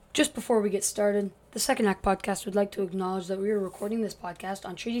Just before we get started, the Second Act Podcast would like to acknowledge that we are recording this podcast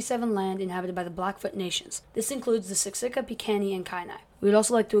on Treaty 7 land inhabited by the Blackfoot Nations. This includes the Siksika, Piikani, and Kainai. We would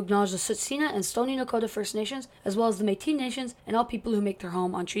also like to acknowledge the Tsuut'ina and Stoney Nakoda First Nations, as well as the Métis Nations and all people who make their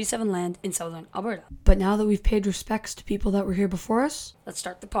home on Treaty 7 land in southern Alberta. But now that we've paid respects to people that were here before us, let's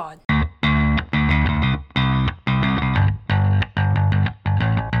start the pod.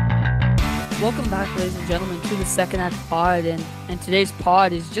 Welcome back, ladies and gentlemen, to the Second Act Pod, and today's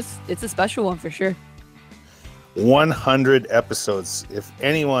pod is it's a special one for sure. 100 episodes. If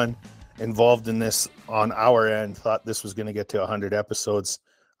anyone involved in this on our end thought this was going to get to 100 episodes,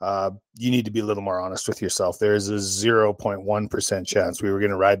 you need to be a little more honest with yourself. There's a 0.1% chance we were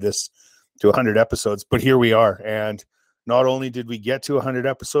going to ride this to 100 episodes, but here we are. And not only did we get to 100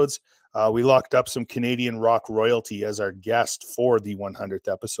 episodes, we locked up some Canadian rock royalty as our guest for the 100th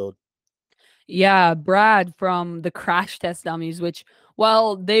episode. Yeah, Brad from the Crash Test Dummies, which,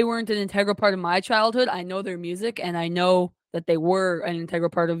 while they weren't an integral part of my childhood, I know their music and I know that they were an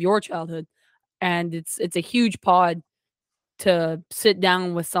integral part of your childhood. And it's a huge pod to sit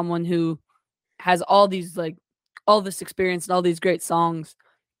down with someone who has all this experience and all these great songs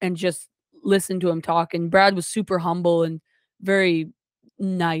and just listen to him talk. And Brad was super humble and very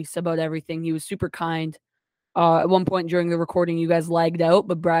nice about everything. He was super kind. At one point during the recording, you guys lagged out,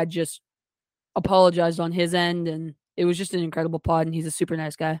 but Brad just apologized on his end, and it was just an incredible pod, and he's a super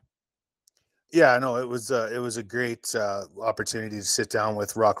nice guy. Yeah, no, it was a great opportunity to sit down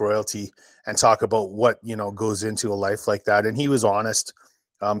with rock royalty and talk about what goes into a life like that. And he was honest,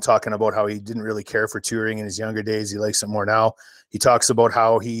 talking about how he didn't really care for touring in his younger days. He likes it more now. He talks about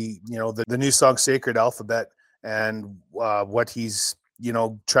how he, the new song "Sacred Alphabet" and what he's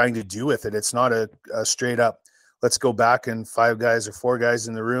trying to do with it. It's not a straight up, let's go back and 5 guys or 4 guys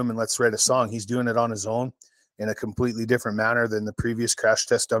in the room and let's write a song. He's doing it on his own in a completely different manner than the previous Crash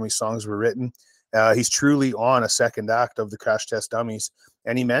Test Dummy songs were written. He's truly on a second act of the Crash Test Dummies.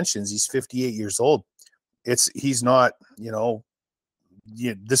 And he mentions he's 58 years old. He's not,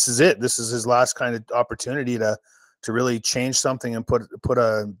 this is it. This is his last kind of opportunity to really change something and put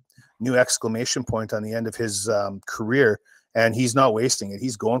a new exclamation point on the end of his career. And he's not wasting it.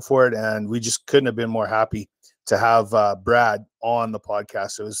 He's going for it. And we just couldn't have been more happy to have Brad on the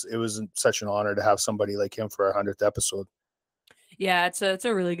podcast. It was such an honor to have somebody like him for our 100th episode. Yeah, it's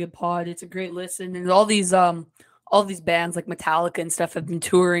a really good pod. It's a great listen, and all these bands like Metallica and stuff have been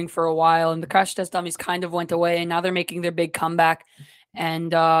touring for a while, and the Crash Test Dummies kind of went away, and now they're making their big comeback,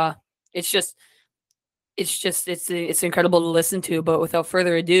 and it's incredible to listen to. But without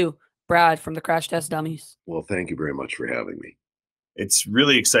further ado, Brad from the Crash Test Dummies. Well, thank you very much for having me. It's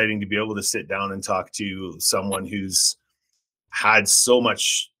really exciting to be able to sit down and talk to someone who's had so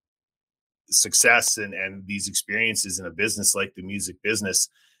much success and these experiences in a business like the music business.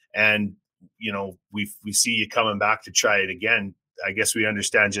 And, we see you coming back to try it again. I guess we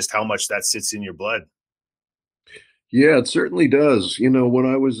understand just how much that sits in your blood. Yeah, it certainly does. When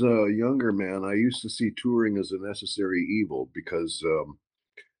I was a younger man, I used to see touring as a necessary evil because,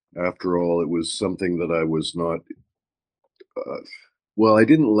 after all, it was something that I was not I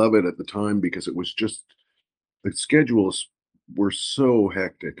didn't love it at the time because it was just the schedules were so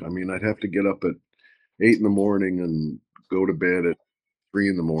hectic. I mean, I'd have to get up at 8 in the morning and go to bed at 3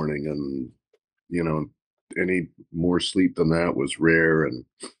 in the morning, and any more sleep than that was rare. And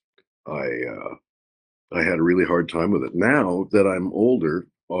I had a really hard time with it. Now that I'm older,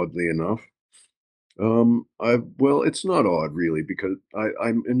 oddly enough, it's not odd really because I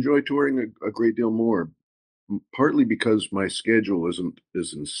enjoy touring a great deal more. Partly because my schedule isn't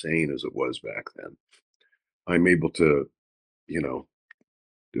as insane as it was back then. I'm able to, you know,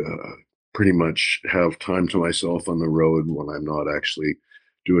 pretty much have time to myself on the road when I'm not actually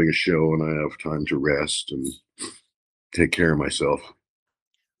doing a show, and I have time to rest and take care of myself.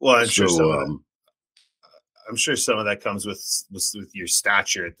 Well, I'm sure some of that comes with your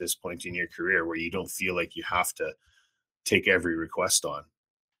stature at this point in your career, where you don't feel like you have to take every request on.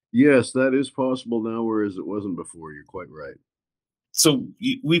 Yes, that is possible now, whereas it wasn't before. You're quite right. So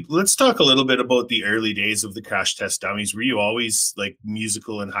let's talk a little bit about the early days of the Crash Test Dummies. Were you always like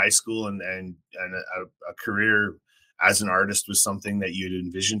musical in high school, and a career as an artist was something that you'd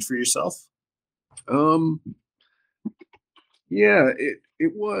envisioned for yourself? Yeah,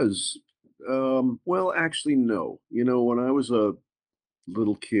 it was. Well, actually, no. When I was a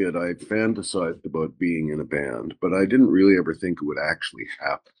little kid, I fantasized about being in a band, but I didn't really ever think it would actually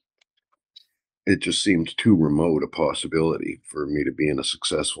happen. It just seemed too remote a possibility for me to be in a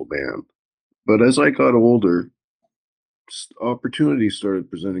successful band. But as I got older, opportunities started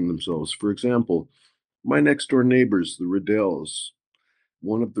presenting themselves. For example, my next door neighbors, the Riddells,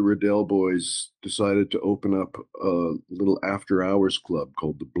 one of the Riddell boys decided to open up a little after hours club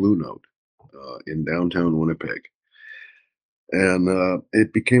called the Blue Note in downtown Winnipeg. And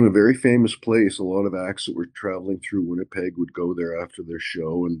it became a very famous place. A lot of acts that were traveling through Winnipeg would go there after their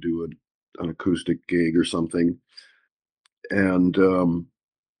show and do an acoustic gig or something. And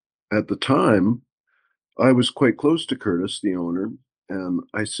at the time, I was quite close to Curtis, the owner, and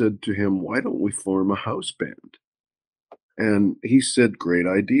I said to him, "Why don't we form a house band?" And he said, "Great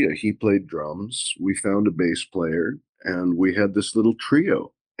idea." He played drums. We found a bass player, and we had this little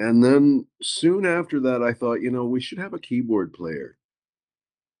trio. And then soon after that, I thought, we should have a keyboard player.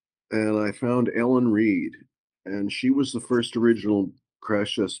 And I found Ellen Reed, and she was the first original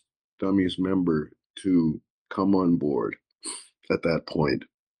Crash Test Dummies member to come on board at that point.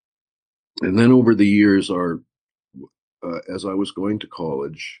 And then over the years, as I was going to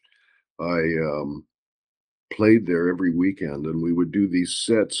college, I played there every weekend, and we would do these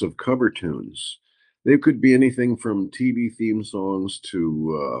sets of cover tunes. They could be anything from TV theme songs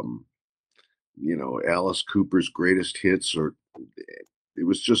to, Alice Cooper's greatest hits, or it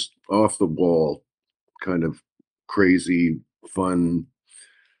was just off the wall, kind of crazy, fun,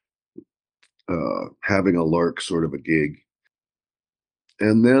 having a lark sort of a gig.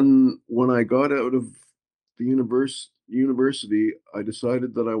 And then when I got out of the university, I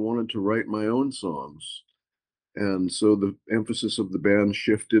decided that I wanted to write my own songs. And so the emphasis of the band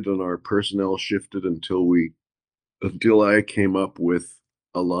shifted and our personnel shifted until I came up with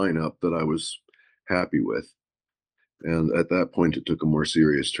a lineup that I was happy with. And at that point, it took a more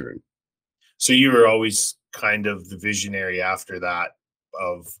serious turn. So you were always kind of the visionary after that,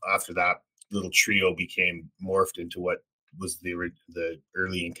 after that little trio became morphed into what was the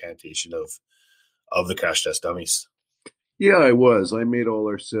early incantation of the Crash Test Dummies. Yeah, I was. I made all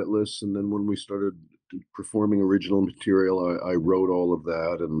our set lists, and then when we started performing original material, I wrote all of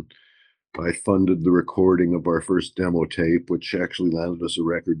that, and I funded the recording of our first demo tape, which actually landed us a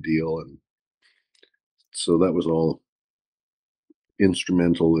record deal, and so that was all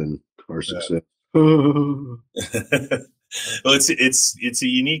instrumental in our success. Well, it's a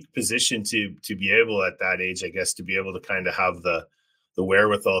unique position to be able at that age, I guess, to be able to kind of have the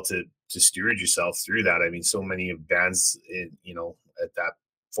wherewithal to steward yourself through that. I mean, so many of bands, at that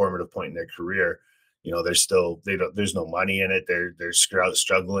formative point in their career, there's no money in it. They're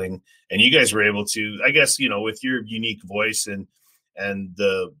struggling, and you guys were able to, I guess, with your unique voice and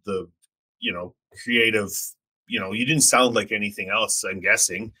the creative, you didn't sound like anything else. I'm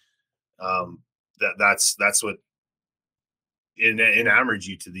guessing that's what enamored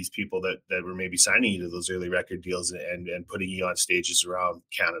you to these people that were maybe signing you to those early record deals and putting you on stages around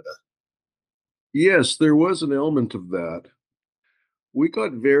Canada. Yes, there was an element of that. We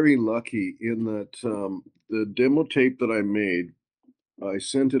got very lucky in that the demo tape that I made, I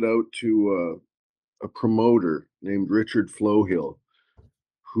sent it out to a promoter named Richard Flowhill,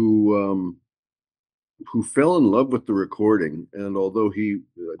 who fell in love with the recording. And although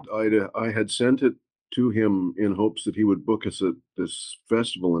I had sent it to him in hopes that he would book us at this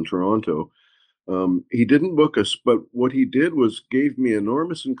festival in Toronto, he didn't book us, but what he did was gave me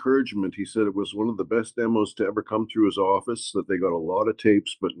enormous encouragement. He said it was one of the best demos to ever come through his office, that they got a lot of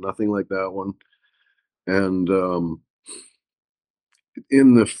tapes, but nothing like that one. And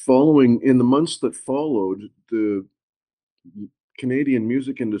in the months that followed, the Canadian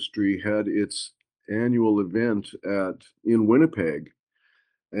music industry had its annual event in Winnipeg,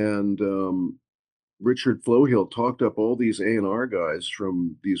 and Richard Flowhill talked up all these A&R guys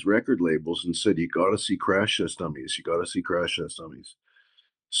from these record labels and said, "You got to see Crash Test Dummies. You got to see Crash Test Dummies."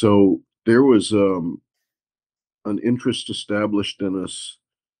 So there was an interest established in us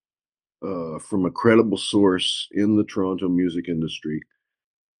from a credible source in the Toronto music industry.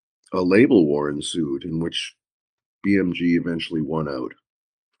 A label war ensued in which BMG eventually won out,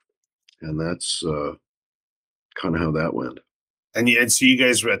 and that's kind of how that went. And so you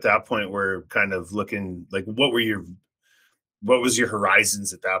guys were at that point were kind of looking like what was your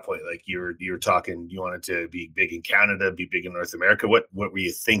horizons at that point? Like you were talking, you wanted to be big in Canada, be big in North America. What were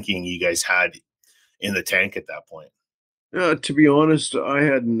you thinking you guys had in the tank at that point? To be honest, I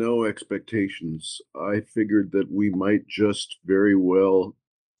had no expectations. I figured that we might just very well,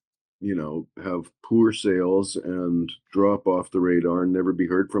 have poor sales and drop off the radar and never be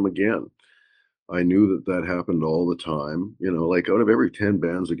heard from again. I knew that that happened all the time. Like out of every 10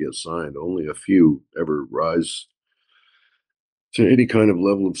 bands that get signed, only a few ever rise to any kind of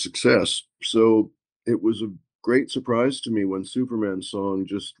level of success. So it was a great surprise to me when Superman's song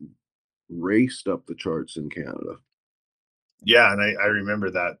just raced up the charts in Canada. Yeah, and I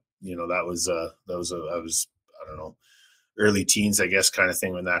remember that. That was I was, I don't know, early teens, I guess, kind of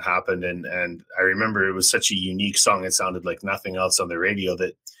thing when that happened. And I remember it was such a unique song. It sounded like nothing else on the radio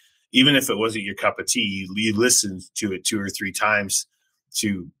that even if it wasn't your cup of tea, you listened to it 2 or 3 times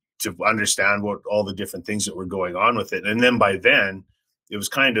to understand what all the different things that were going on with it. And then by then, it was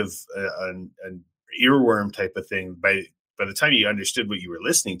kind of an earworm type of thing. By the time you understood what you were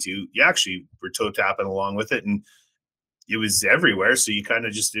listening to, you actually were toe tapping along with it, and it was everywhere. So you kind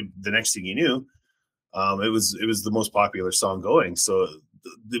of just, the next thing you knew, it was the most popular song going. So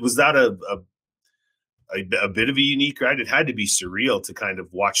was that a bit of a unique ride? It had to be surreal to kind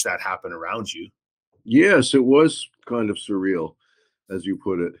of watch that happen around you. Yes, it was kind of surreal, as you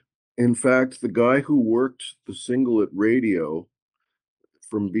put it. In fact, the guy who worked the single at radio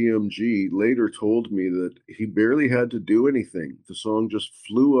from BMG later told me that he barely had to do anything. The song just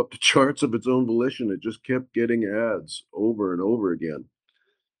flew up the charts of its own volition. It just kept getting ads over and over again.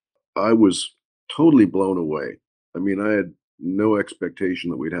 I was totally blown away. I mean, I had no expectation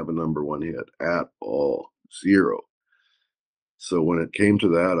that we'd have a number one hit at all. Zero. So when it came to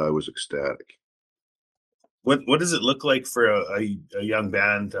that, I was ecstatic. What does it look like for a young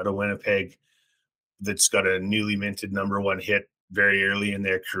band out of Winnipeg that's got a newly minted number one hit very early in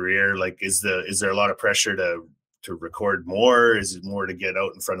their career? Like, is there a lot of pressure to record more? Is it more to get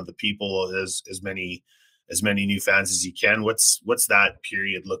out in front of the people, as many new fans as you can? What's that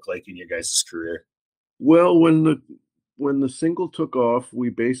period look like in your guys' career? Well, when the single took off, we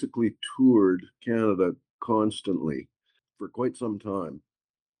basically toured Canada constantly for quite some time.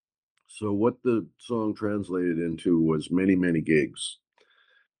 So what the song translated into was many, many gigs.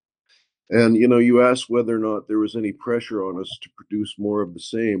 And you asked whether or not there was any pressure on us to produce more of the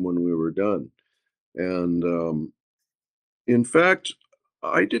same when we were done. And in fact,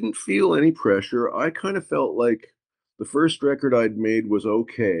 I didn't feel any pressure. I kind of felt like the first record I'd made was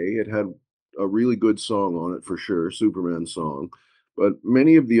okay. It had a really good song on it for sure, Superman song. But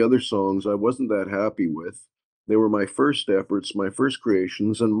many of the other songs I wasn't that happy with. They were my first efforts, my first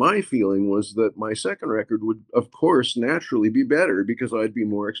creations, and my feeling was that my second record would, of course, naturally be better because I'd be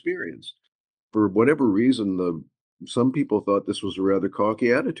more experienced. For whatever reason, some people thought this was a rather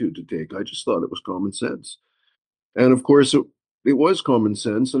cocky attitude to take. I just thought it was common sense. And of course, it was common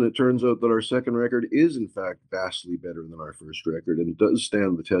sense, and it turns out that our second record is, in fact, vastly better than our first record and does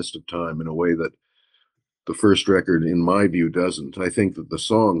stand the test of time in a way that the first record, in my view, doesn't. I think that the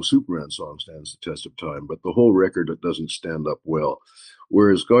song, Superman song, stands the test of time, but the whole record doesn't stand up well.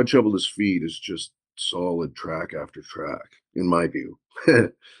 Whereas God Shoveled His Feet is just solid track after track, in my view.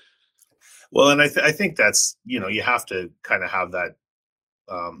 Well, and I think that's, you have to kind of have that,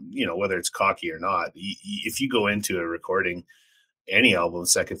 whether it's cocky or not. If you go into a recording, any album,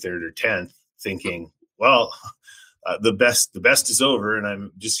 second, third, or 10th, thinking, well, the best is over, and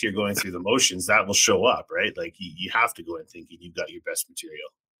I'm just here going through the motions, that will show up, right? Like you have to go in thinking you've got your best material.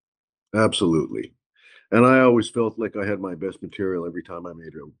 Absolutely. And I always felt like I had my best material every time I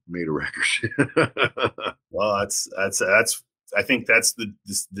made a record. Well, that's I think that's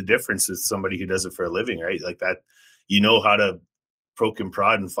the difference is somebody who does it for a living, right? Like that, how to poke and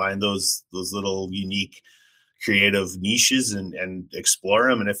prod and find those little unique creative niches and explore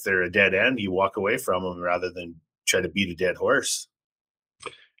them. And if they're a dead end, you walk away from them rather than try to beat a dead horse.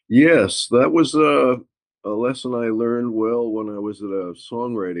 Yes, that was a lesson I learned well when I was at a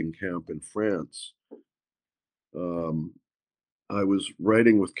songwriting camp in France. I was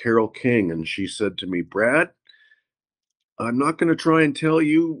writing with Carole King, and she said to me, Brad, I'm not going to try and tell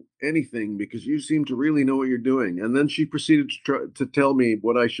you anything because you seem to really know what you're doing. And then she proceeded to tell me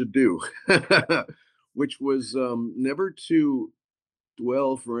what I should do, which was never to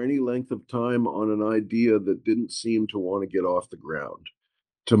dwell for any length of time on an idea that didn't seem to want to get off the ground,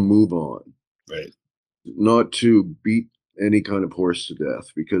 to move on. Right. Not to beat any kind of horse to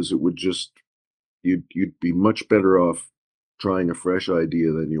death, because it would just, you'd be much better off trying a fresh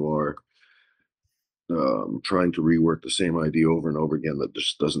idea than you are trying to rework the same idea over and over again that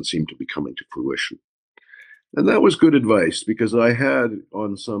just doesn't seem to be coming to fruition. And that was good advice, because I had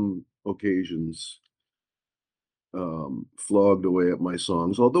on some occasions flogged away at my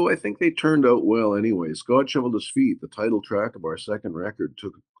songs, although I think they turned out well anyways. God Shoveled His Feet, the title track of our second record,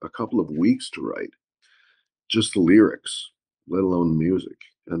 took a couple of weeks to write. Just the lyrics, let alone the music.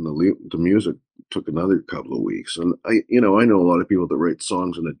 And the music took another couple of weeks. And I know a lot of people that write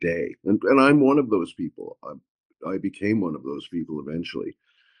songs in a day, and I'm one of those people. I became one of those people eventually.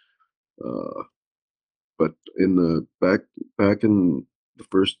 But in the back in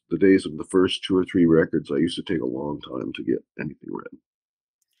the days of the first 2 or 3 records, I used to take a long time to get anything written.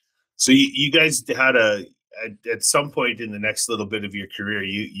 So you guys had at some point in the next little bit of your career,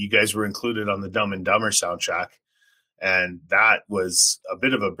 you guys were included on the Dumb and Dumber soundtrack. and that was a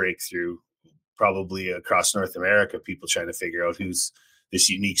bit of a breakthrough, probably across North America. People trying to figure out who's this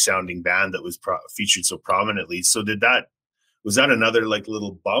unique sounding band that was featured so prominently. So did that was that another like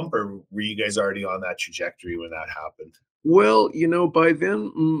little bump, or were you guys already on that trajectory when that happened? Well, by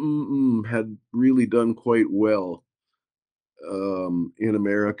then, had really done quite well in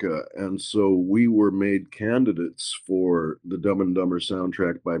America, and so we were made candidates for the Dumb and Dumber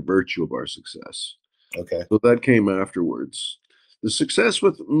soundtrack by virtue of our success. Okay. So that came afterwards. The success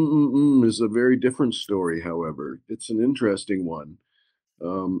with is a very different story, however. It's an interesting one.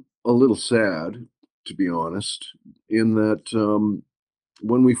 A little sad, to be honest, in that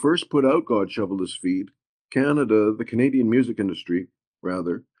when we first put out God Shoveled His Feet, Canada, the Canadian music industry,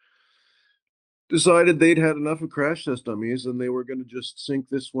 rather, decided they'd had enough of Crash Test Dummies and they were going to just sink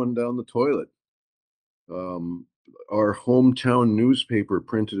this one down the toilet. Um, our hometown newspaper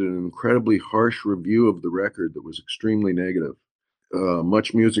printed an incredibly harsh review of the record that was extremely negative.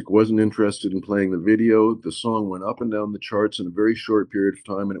 Much Music wasn't interested in playing the video. The song went up and down the charts in a very short period of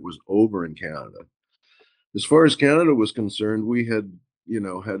time, and it was over in Canada. As far as Canada was concerned, we had,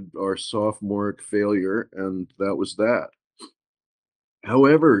 had our sophomoric failure, and that was that.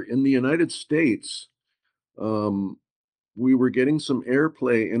 However, in the United States, um, we were getting some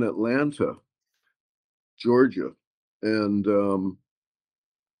airplay in Atlanta, Georgia, and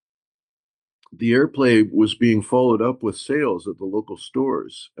the airplay was being followed up with sales at the local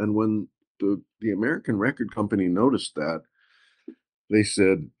stores. And when the American record company noticed that, they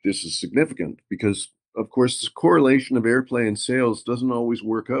said, this is significant because, of course, the correlation of airplay and sales doesn't always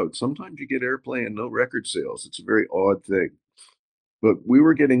work out. Sometimes you get airplay and no record sales. It's a very odd thing. But we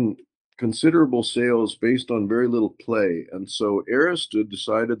were getting considerable sales based on very little play. And so Arista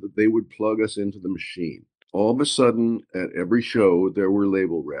decided that they would plug us into the machine. All of a sudden, at every show, there were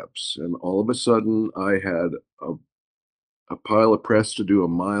label reps. And all of a sudden, I had a pile of press to do a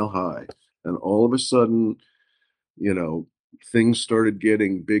mile high. And all of a sudden, you know, things started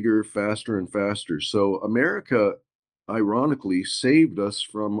getting bigger, faster, and faster. So America, ironically, saved us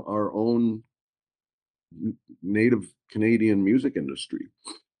from our own native Canadian music industry.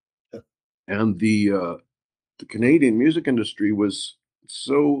 And the Canadian music industry was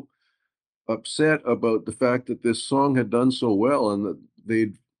so upset about the fact that this song had done so well and that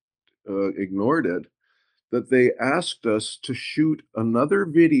they'd ignored it, that they asked us to shoot another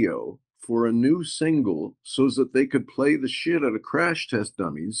video for a new single so that they could play the shit out of Crash Test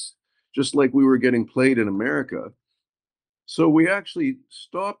Dummies, just like we were getting played in America. So we actually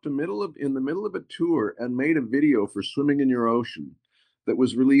stopped in the middle of a tour and made a video for Swimming in Your Ocean that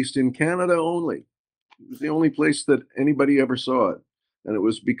was released in Canada only. It was the only place that anybody ever saw it, and it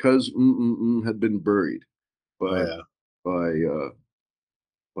was because had been buried Oh by yeah. by uh,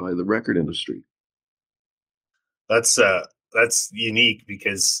 by the record industry. That's unique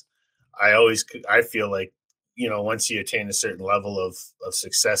because I feel like, once you attain a certain level of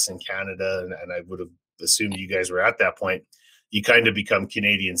success in Canada, and I would have assumed you guys were at that point, you kind of become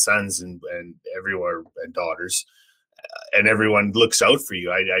Canadian sons and everyone and daughters, and everyone looks out for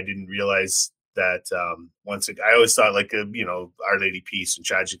you. I didn't realize that I always thought like Our Lady Peace and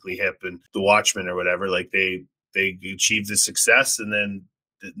Tragically Hip and The Watchmen or whatever, like they achieve the success, and then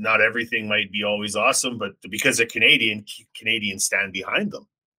not everything might be always awesome, but because they're Canadian, Canadians stand behind them.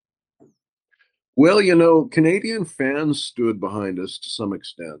 Well, Canadian fans stood behind us to some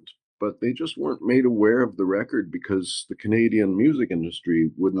extent, but they just weren't made aware of the record because the Canadian music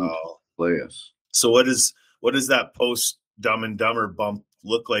industry wouldn't Oh, play us. so what does that post Dumb and Dumber bump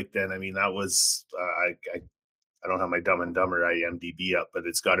look like then? I mean, that was I don't have my Dumb and Dumber IMDb up, but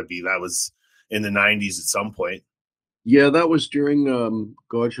it's got to be that was in the '90s at some point. Yeah, that was during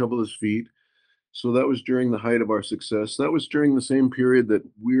God Shovel His Feet. So that was during the height of our success. That was during the same period that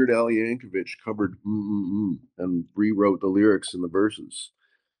Weird Al Yankovic covered and rewrote the lyrics and the verses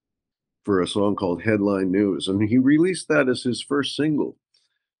for a song called Headline News. And he released that as his first single.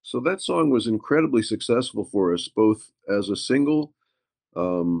 So that song was incredibly successful for us, both as a single,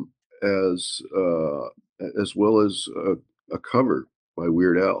 um, as as well as a cover by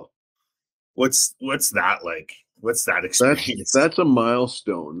Weird Al. What's that like? What's that That's experience? that's a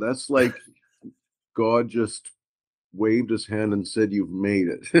milestone. That's like God just waved his hand and said, "You've made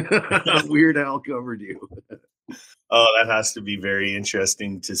it." Weird Al covered you. Oh, that has to be very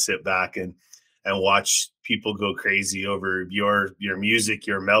interesting to sit back and watch people go crazy over your music,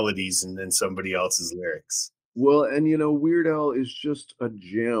 your melodies, and then somebody else's lyrics. Well, and Weird Al is just a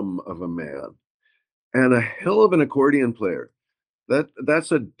gem of a man and a hell of an accordion player.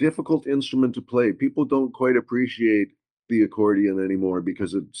 That's a difficult instrument to play. People don't quite appreciate the accordion anymore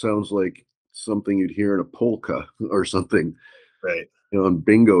because it sounds like something you'd hear in a polka or something, Right. on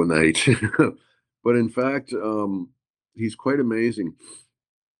bingo night. But in fact, he's quite amazing.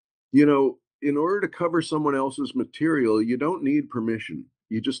 In order to cover someone else's material, you don't need permission.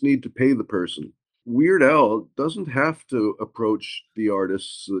 You just need to pay the person. Weird Al doesn't have to approach the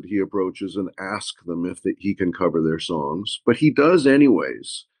artists that he approaches and ask them if he can cover their songs, but he does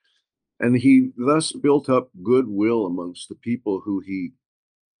anyways. And he thus built up goodwill amongst the people who he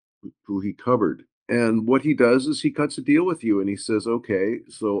covered. And what he does is he cuts a deal with you and he says, okay,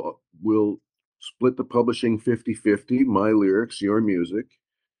 so we'll split the publishing 50-50, my lyrics, your music,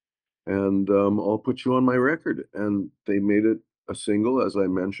 and I'll put you on my record. And they made it a single, as I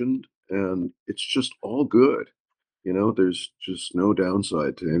mentioned, and it's just all good. There's just no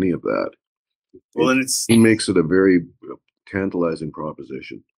downside to any of that. Well, It, and it's he makes it a very tantalizing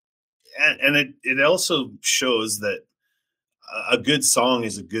proposition. and it also shows that a good song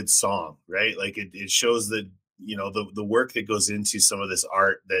is a good song, right? Like it shows that the work that goes into some of this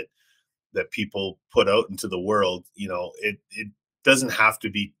art that people put out into the world. It doesn't have to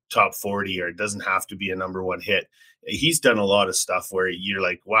be top 40 or it doesn't have to be a number one hit. He's done a lot of stuff where you're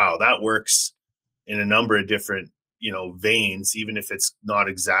like, wow, that works in a number of different veins, even if it's not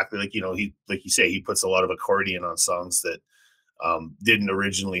exactly like he, like you say, he puts a lot of accordion on songs that didn't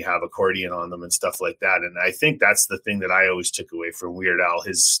originally have accordion on them and stuff like that. And I think that's the thing that I always took away from Weird Al,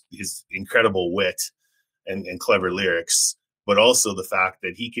 his incredible wit and clever lyrics, but also the fact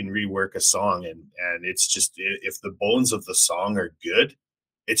that he can rework a song and it's just, if the bones of the song are good,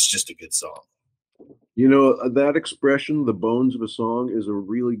 it's just a good song. That expression, the bones of a song, is a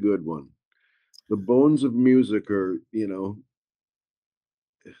really good one. The bones of music are,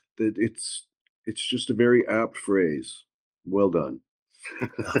 that it's just a very apt phrase. Well done.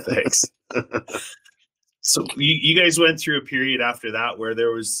 Oh, thanks. So you guys went through a period after that where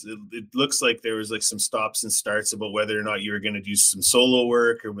it looks like there was like some stops and starts about whether or not you were going to do some solo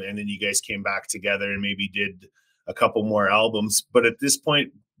work, and then you guys came back together and maybe did a couple more albums. But at this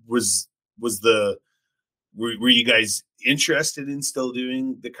point, was the were you guys interested in still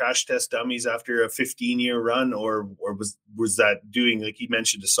doing the Crash Test Dummies after a 15-year run, or was that doing, like you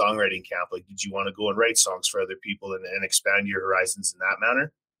mentioned, a songwriting camp? Like, did you want to go and write songs for other people and expand your horizons in that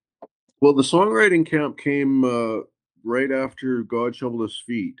manner? Well, the songwriting camp came right after God Shoveled His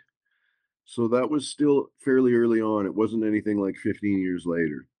Feet. So that was still fairly early on. It wasn't anything like 15 years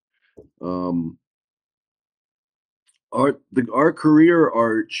later. Our career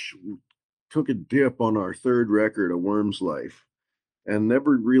arch took a dip on our third record, A Worm's Life, and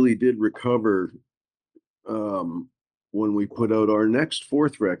never really did recover when we put out our next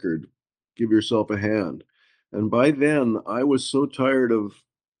fourth record, Give Yourself a Hand. And by then, I was so tired of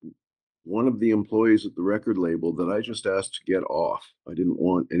one of the employees at the record label that I just asked to get off. I didn't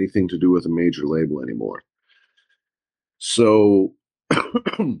want anything to do with a major label anymore. So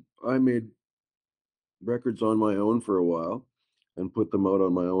I made records on my own for a while and put them out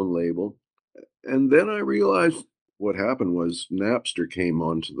on my own label. And then I realized what happened was Napster came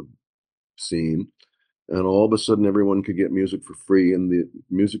onto the scene, and all of a sudden everyone could get music for free, and the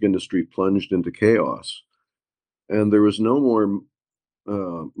music industry plunged into chaos. And there was no more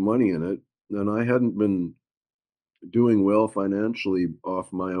money in it, and I hadn't been doing well financially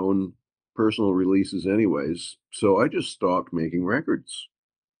off my own personal releases anyways. So I just stopped making records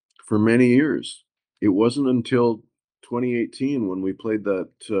for many years. It wasn't until 2018 when we played that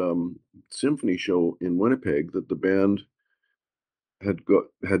symphony show in Winnipeg that the band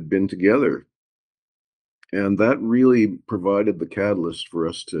had been together. And that really provided the catalyst for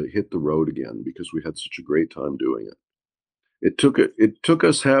us to hit the road again because we had such a great time doing it. It took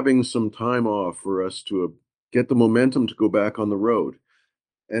us having some time off for us to get the momentum to go back on the road.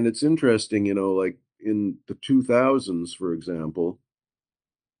 And it's interesting, like in the 2000s, for example,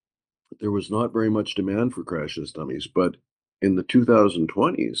 there was not very much demand for Crash Test Dummies, but in the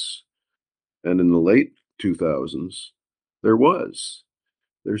 2020s and in the late 2000s, there was.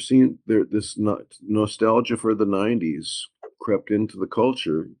 This nostalgia for the 90s crept into the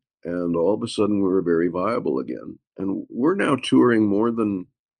culture, and all of a sudden we were very viable again. And we're now touring more than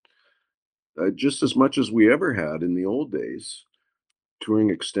just as much as we ever had in the old days, touring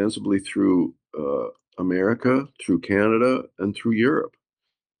extensively through America, through Canada, and through Europe.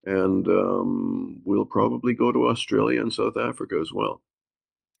 And we'll probably go to Australia and South Africa as well.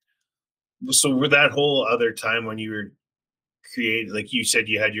 So with that whole other time when you were creating, like you said,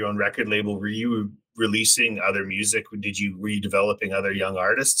 you had your own record label, were you releasing other music? Were you developing other young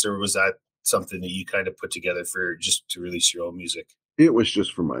artists, or was that something that you kind of put together for just to release your own music? It was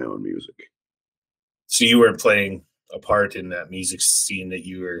just for my own music. So you weren't playing a part in that music scene that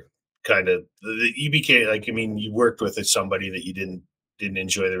you were kind of you became like, I mean, you worked with somebody that you didn't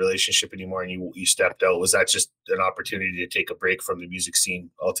enjoy the relationship anymore, and you stepped out. Was that just an opportunity to take a break from the music scene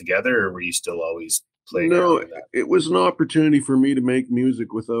altogether, or were you still always playing around No, in that? it was an opportunity for me to make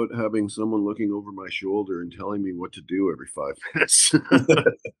music without having someone looking over my shoulder and telling me what to do every 5 minutes.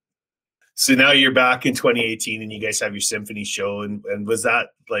 So now you're back in 2018, and you guys have your symphony show, and was that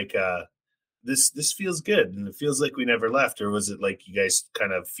like this feels good and it feels like we never left, or was it like you guys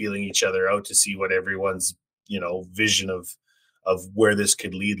kind of feeling each other out to see what everyone's vision of where this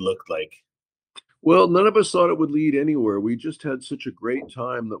could lead looked like? Well, none of us thought it would lead anywhere. We just had such a great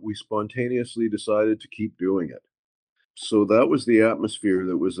time that we spontaneously decided to keep doing it. So that was the atmosphere.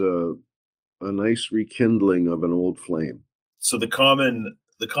 That was a nice rekindling of an old flame. So the common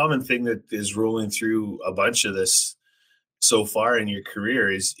thing that is rolling through a bunch of this so far in your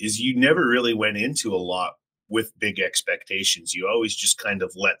career is you never really went into a lot with big expectations. You always just kind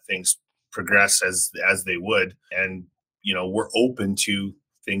of let things progress as they would, and were open to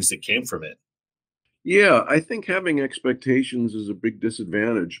things that came from it. Yeah, I think having expectations is a big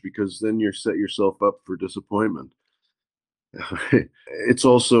disadvantage because then you're set yourself up for disappointment. It's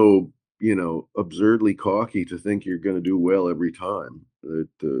also, absurdly cocky to think you're going to do well every time.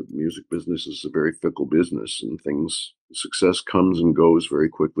 The music business is a very fickle business, and success comes and goes very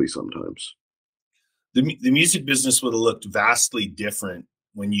quickly sometimes. The music business would have looked vastly different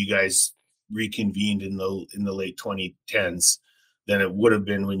when you guys reconvened in the late 2010s than it would have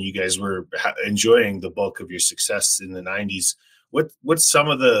been when you guys were enjoying the bulk of your success in the 90s. What's some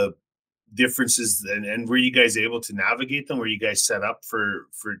of the differences, and were you guys able to navigate them? Were you guys set up for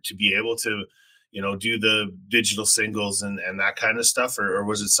to be able to do the digital singles and that kind of stuff, or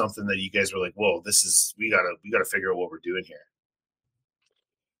was it something that you guys were like, whoa, this is we gotta figure out what we're doing here?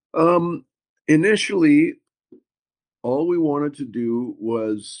 Um, Initially, all we wanted to do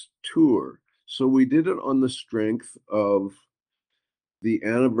was tour. So we did it on the strength of the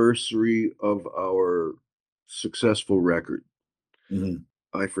anniversary of our successful record. Mhm.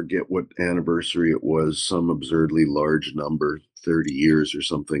 I forget what anniversary it was, some absurdly large number, 30 years or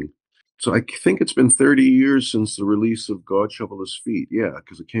something. So I think it's been 30 years since the release of God Shovel His Feet. Yeah,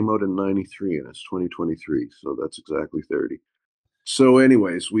 because it came out in 93 and it's 2023. So that's exactly 30. So,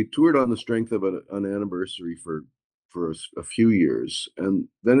 anyways, we toured on the strength of an anniversary for a few years. And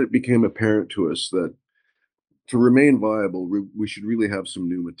then it became apparent to us that to remain viable, we should really have some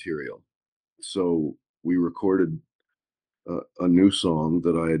new material. So we recorded a new song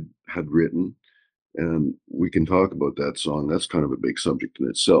that had written, and we can talk about that song. That's kind of a big subject in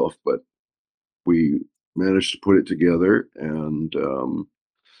itself, but we managed to put it together. And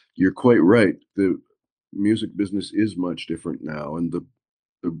you're quite right. The music business is much different now, and the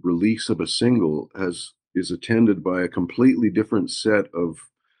release of a single is attended by a completely different set of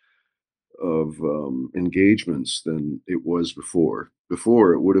engagements than it was before.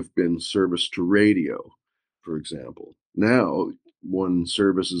 Before, it would have been service to radio, for example. Now, one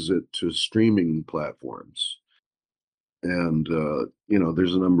services it to streaming platforms. And,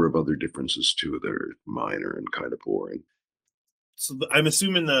 there's a number of other differences too that are minor and kind of boring. So I'm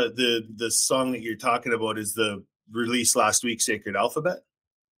assuming the song that you're talking about is the release last week, Sacred Alphabet.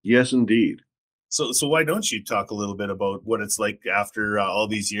 Yes, indeed. So why don't you talk a little bit about what it's like after all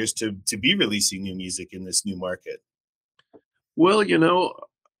these years to be releasing new music in this new market? Well,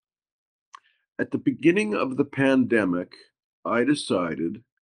 at the beginning of the pandemic, I decided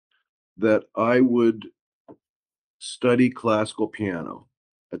that I would study classical piano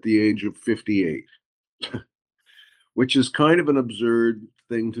at the age of 58, which is kind of an absurd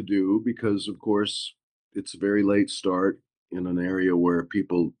thing to do because, of course, it's a very late start in an area where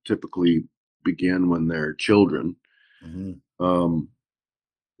people typically begin when they're children. Mhm. Um,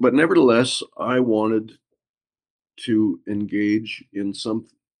 but nevertheless, I wanted to engage in some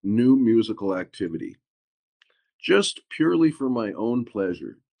new musical activity just purely for my own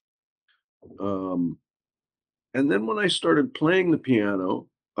pleasure. Um, and then when I started playing the piano,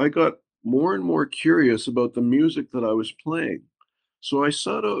 I got more and more curious about the music that I was playing. So I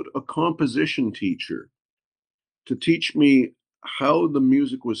sought out a composition teacher to teach me how the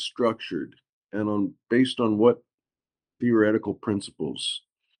music was structured and on based on what theoretical principles.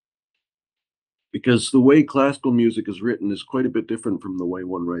 Because the way classical music is written is quite a bit different from the way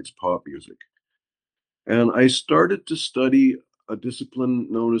one writes pop music. And I started to study a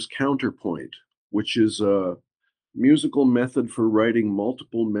discipline known as counterpoint, which is a musical method for writing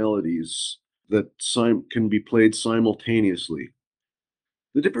multiple melodies that can be played simultaneously.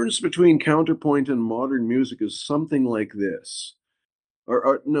 The difference between counterpoint and modern music is something like this.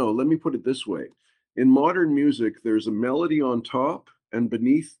 Or no, let me put it this way. In modern music, there's a melody on top, and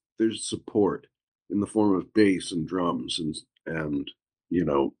beneath there's support in the form of bass and drums and you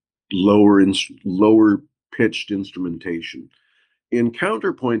know lower pitched instrumentation. In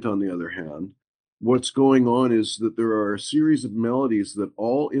counterpoint, on the other hand, what's going on is that there are a series of melodies that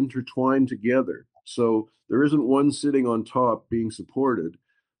all intertwine together. So there isn't one sitting on top being supported.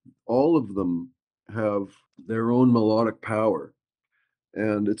 All of them have their own melodic power.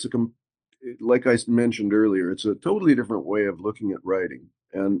 And like I mentioned earlier, it's a totally different way of looking at writing.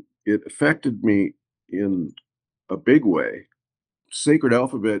 And it affected me in a big way. Sacred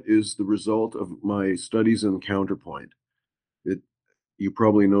Alphabet is the result of my studies in counterpoint. It You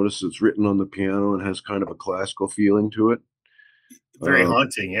probably notice it's written on the piano and has kind of a classical feeling to it. Very Uh,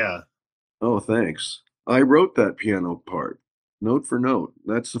 haunting, yeah. oh, thanks. I wrote that piano part, note for note.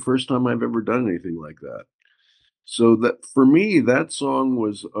 That's the first time I've ever done anything like that. So that for me, that song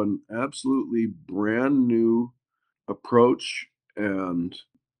was an absolutely brand new approach, and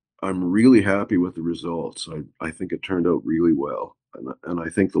I'm really happy with the results. I think it turned out really well, and I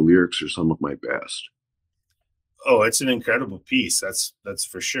think the lyrics are some of my best. Oh, it's an incredible piece. That's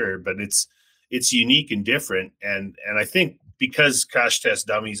for sure. But it's unique and different. And I think because Crash Test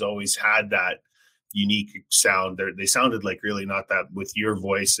Dummies always had that unique sound, they sounded like really not that with your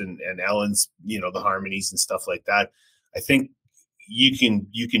voice and Ellen's, the harmonies and stuff like that. I think you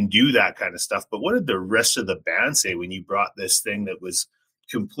can do that kind of stuff. But what did the rest of the band say when you brought this thing that was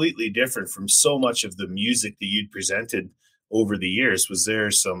completely different from so much of the music that you'd presented over the years? Was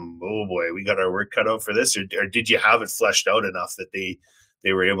there some, oh boy, we got our work cut out for this, or did you have it fleshed out enough that they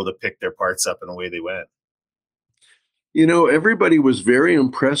were able to pick their parts up and away they went? Everybody was very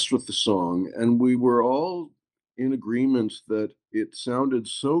impressed with the song, and we were all in agreement that it sounded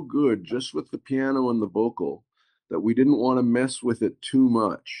so good just with the piano and the vocal that we didn't want to mess with it too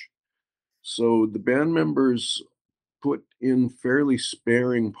much. So the band members put in fairly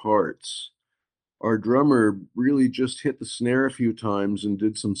sparing parts. Our drummer really just hit the snare a few times and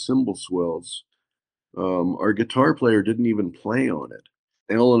did some cymbal swells. Our guitar player didn't even play on it.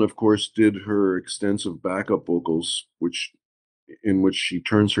 Ellen, of course, did her extensive backup vocals, in which she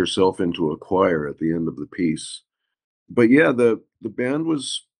turns herself into a choir at the end of the piece. But yeah, the band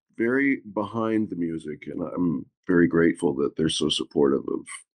was very behind the music, and I'm very grateful that they're so supportive of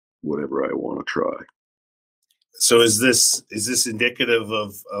whatever I want to try. So is this indicative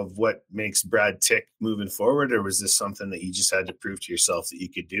of what makes Brad tick moving forward, or was this something that you just had to prove to yourself that you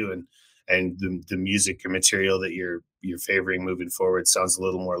could do, and the music and material that you're favoring moving forward sounds a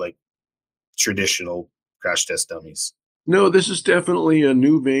little more like traditional Crash Test Dummies? No, this is definitely a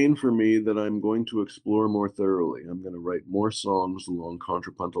new vein for me that I'm going to explore more thoroughly. I'm going to write more songs along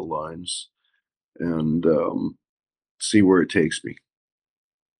contrapuntal lines and see where it takes me.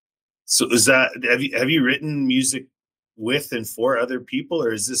 So is that, have you written music with and for other people,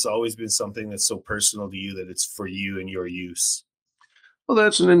 or has this always been something that's so personal to you that it's for you and your use? Well,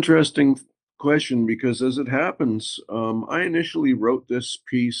 that's an interesting question because as it happens, I initially wrote this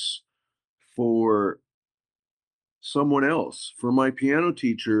piece for someone else, for my piano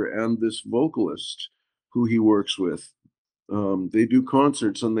teacher and this vocalist who he works with. They do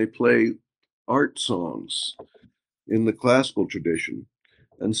concerts and they play art songs in the classical tradition.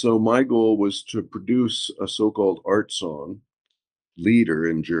 And so my goal was to produce a so-called art song, Lieder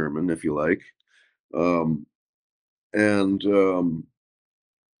in German, if you like. Um, and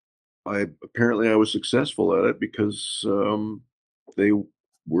I was successful at it because they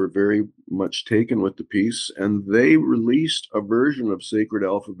were very much taken with the piece, and they released a version of Sacred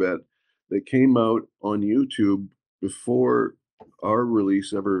Alphabet that came out on YouTube before our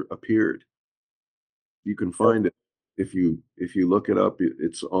release ever appeared. You can find it if you look it up.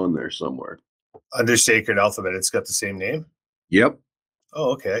 It's on there somewhere. Under Sacred Alphabet, it's got the same name. Yep.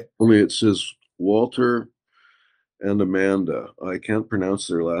 Oh, okay. Only it says Walter and Amanda. I can't pronounce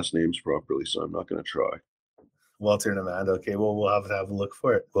their last names properly, so I'm not going to try. Walter and Amanda. Okay, well, we'll have a look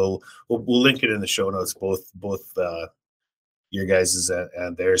for it. We'll link it in the show notes, both your guys's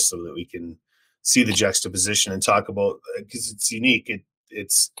and theirs, so that we can see the juxtaposition and talk about, because it's unique.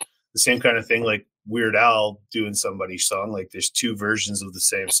 It's the same kind of thing like Weird Al doing somebody's song. Like there's two versions of the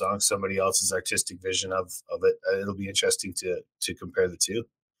same song, somebody else's artistic vision of it. It'll be interesting to compare the two.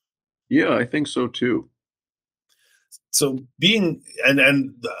 Yeah, I think so too. So being and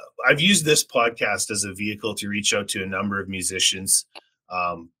I've used this podcast as a vehicle to reach out to a number of musicians.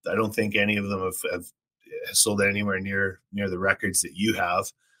 I don't think any of them have sold anywhere near the records that you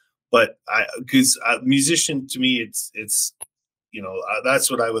have, but I because musician to me it's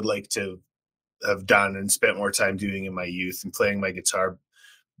that's what I would like to have done and spent more time doing in my youth, and playing my guitar,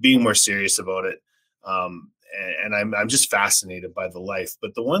 being more serious about it. and I'm just fascinated by the life.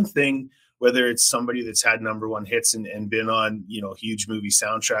 But the one thing, whether it's somebody that's had number one hits and been on, you know, huge movie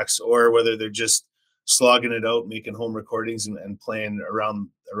soundtracks, or whether they're just slogging it out, making home recordings and playing around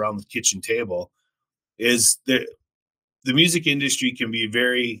the kitchen table, is the music industry can be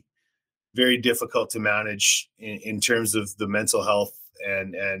very difficult to manage in terms of the mental health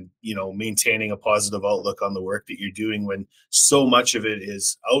and you know, maintaining a positive outlook on the work that you're doing when so much of it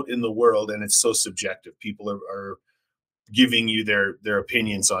is out in the world and it's so subjective. People are giving you their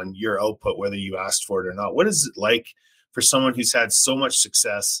opinions on your output, whether you asked for it or not. What is it like for someone who's had so much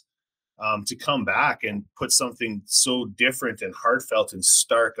success, to come back and put something so different and heartfelt and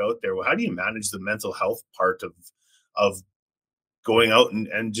stark out there? Well, how do you manage the mental health part of going out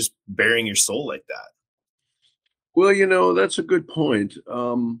and just bearing your soul like that? Well, that's a good point.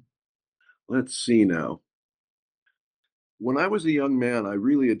 Let's see now. When I was a young man, I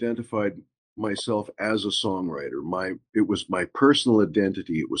really identified myself as a songwriter. It was my personal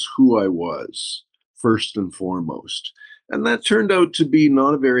identity. It was who I was first and foremost. And that turned out to be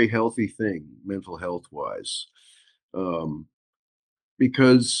not a very healthy thing, mental health wise. Um,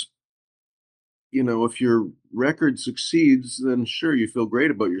 because, if your record succeeds, then sure, you feel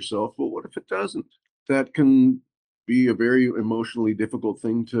great about yourself. But what if it doesn't? That can be a very emotionally difficult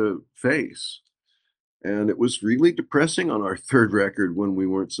thing to face. And it was really depressing on our third record when we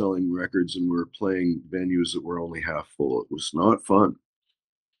weren't selling records and we were playing venues that were only half full. It was not fun.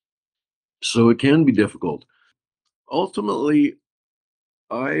 So it can be difficult. Ultimately,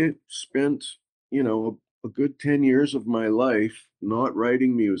 I spent, a good 10 years of my life not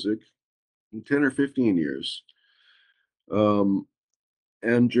writing music, 10 or 15 years. Um,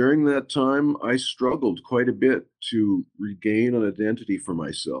 and during that time, I struggled quite a bit to regain an identity for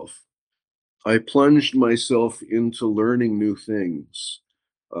myself. I plunged myself into learning new things.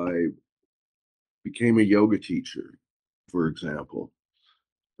 I became a yoga teacher, for example,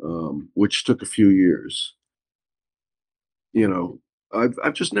 which took a few years. You know,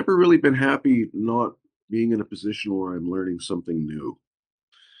 I've just never really been happy not being in a position where I'm learning something new.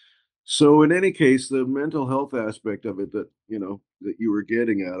 So in any case, the mental health aspect of it that you were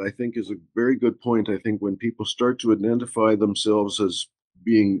getting at, I think is a very good point. I think when people start to identify themselves as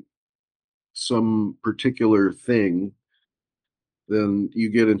being some particular thing, then you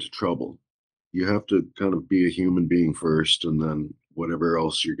get into trouble. You have to kind of be a human being first, and then whatever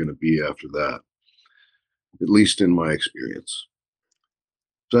else you're going to be after that, at least in my experience.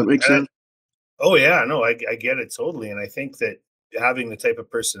 Does that make And sense? oh yeah, no, I get it totally. And I think that having the type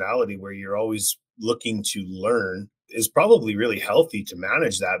of personality where you're always looking to learn is probably really healthy to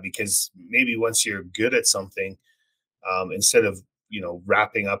manage that, because maybe once you're good at something, instead of, you know,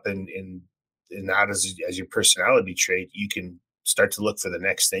 wrapping up in that as your personality trait, you can start to look for the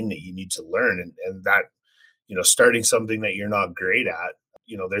next thing that you need to learn. And that, you know, starting something that you're not great at,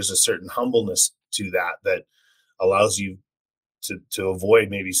 you know, there's a certain humbleness to that that allows you to avoid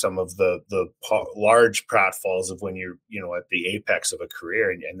maybe some of the large pratfalls of when you're, you know, at the apex of a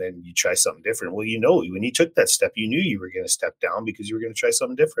career, and then you try something different. Well, you know, when you took that step, you knew you were going to step down because you were going to try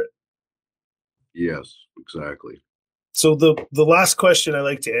something different. Yes, exactly. So the last question I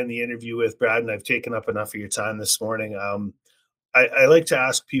like to end the interview with, Brad, and I've taken up enough of your time this morning. I like to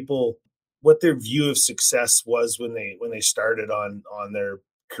ask people what their view of success was when they started on their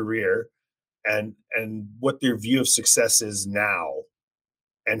career, and what their view of success is now,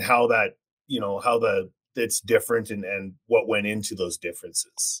 and how that, you know, how the it's different, and what went into those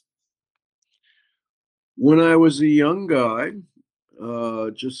differences. When I was a young guy,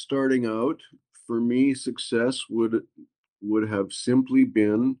 just starting out, for me, success would have simply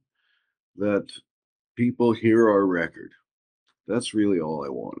been that people hear our record. That's really all I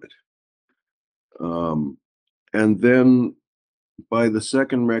wanted. Um, and then by the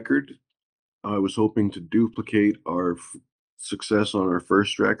second record, I was hoping to duplicate our success on our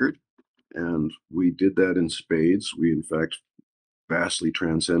first record, and we did that in spades. We, in fact, vastly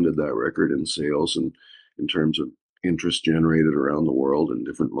transcended that record in sales and in terms of interest generated around the world in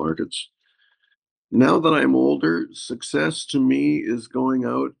different markets. Now that I'm older, success to me is going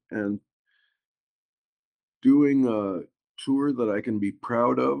out and doing a tour that I can be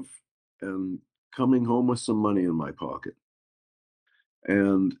proud of and coming home with some money in my pocket.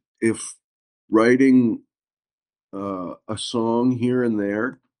 And if writing a song here and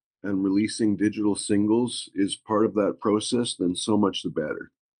there and releasing digital singles is part of that process, then so much the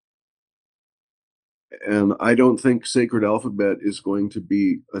better. And I don't think Sacred Alphabet is going to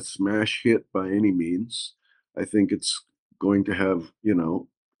be a smash hit by any means. I think it's going to have,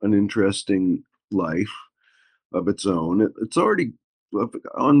 an interesting life of its own. It's already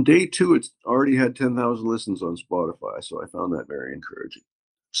on day 2, it's already had 10,000 listens on Spotify. So I found that very encouraging.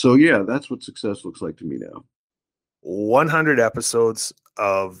 So yeah, that's what success looks like to me now. 100 episodes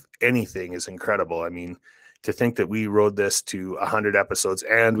of anything is incredible. I mean, to think that we rode this to 100 episodes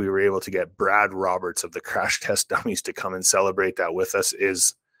and we were able to get Brad Roberts of the Crash Test Dummies to come and celebrate that with us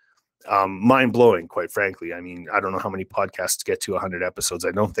is mind-blowing, quite frankly. I mean, I don't know how many podcasts get to 100 episodes.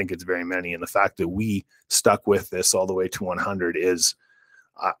 I don't think it's very many. And the fact that we stuck with this all the way to 100 is,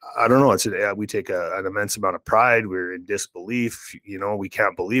 I don't know. We take an immense amount of pride. We're in disbelief. We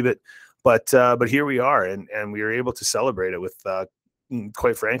can't believe it. But here we are, and we were able to celebrate it with,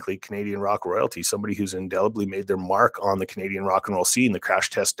 quite frankly, Canadian rock royalty, somebody who's indelibly made their mark on the Canadian rock and roll scene, the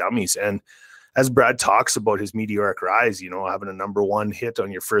Crash Test Dummies. And as Brad talks about his meteoric rise, having a #1 hit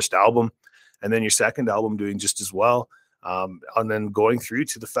on your first album, and then your second album doing just as well, and then going through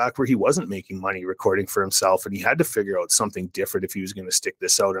to the fact where he wasn't making money recording for himself, and he had to figure out something different if he was going to stick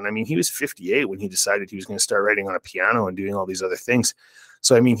this out. And I mean, he was 58 when he decided he was going to start writing on a piano and doing all these other things.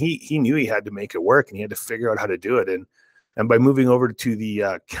 So, I mean, he knew he had to make it work, and he had to figure out how to do it. And by moving over to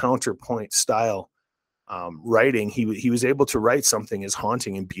the counterpoint style writing, he was able to write something as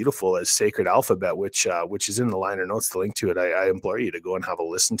haunting and beautiful as Sacred Alphabet, which is in the liner notes. The link to it, I implore you to go and have a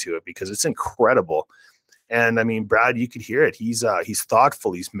listen to it, because it's incredible. And I mean, Brad, you could hear it. He's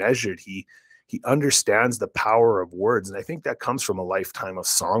thoughtful. He's measured. He understands the power of words. And I think that comes from a lifetime of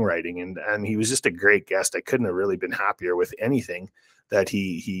songwriting. And he was just a great guest. I couldn't have really been happier with anything that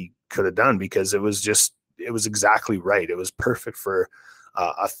he could have done, because it was exactly right. It was perfect for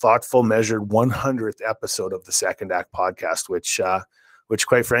a thoughtful, measured 100th episode of the Second Act podcast, which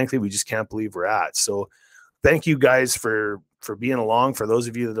quite frankly, we just can't believe we're at. So thank you guys for being along. For those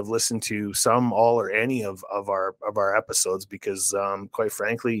of you that have listened to some, all, or any of our episodes, because quite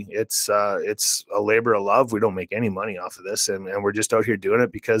frankly, it's a labor of love. We don't make any money off of this, and we're just out here doing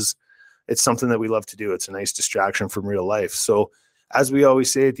it because it's something that we love to do. It's a nice distraction from real life. So as we always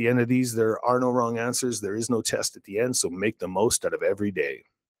say at the end of these, there are no wrong answers. There is no test at the end. So make the most out of every day.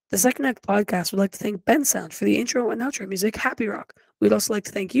 The Second Act podcast would like to thank Ben Sound for the intro and outro music, Happy Rock. We'd also like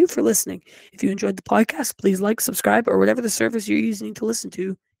to thank you for listening. If you enjoyed the podcast, please like, subscribe, or whatever the service you're using to listen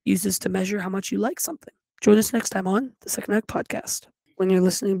to. Use this to measure how much you like something. Join us next time on the Second Act podcast. When you're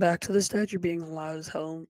listening back to this, Dad, you're being loud as hell.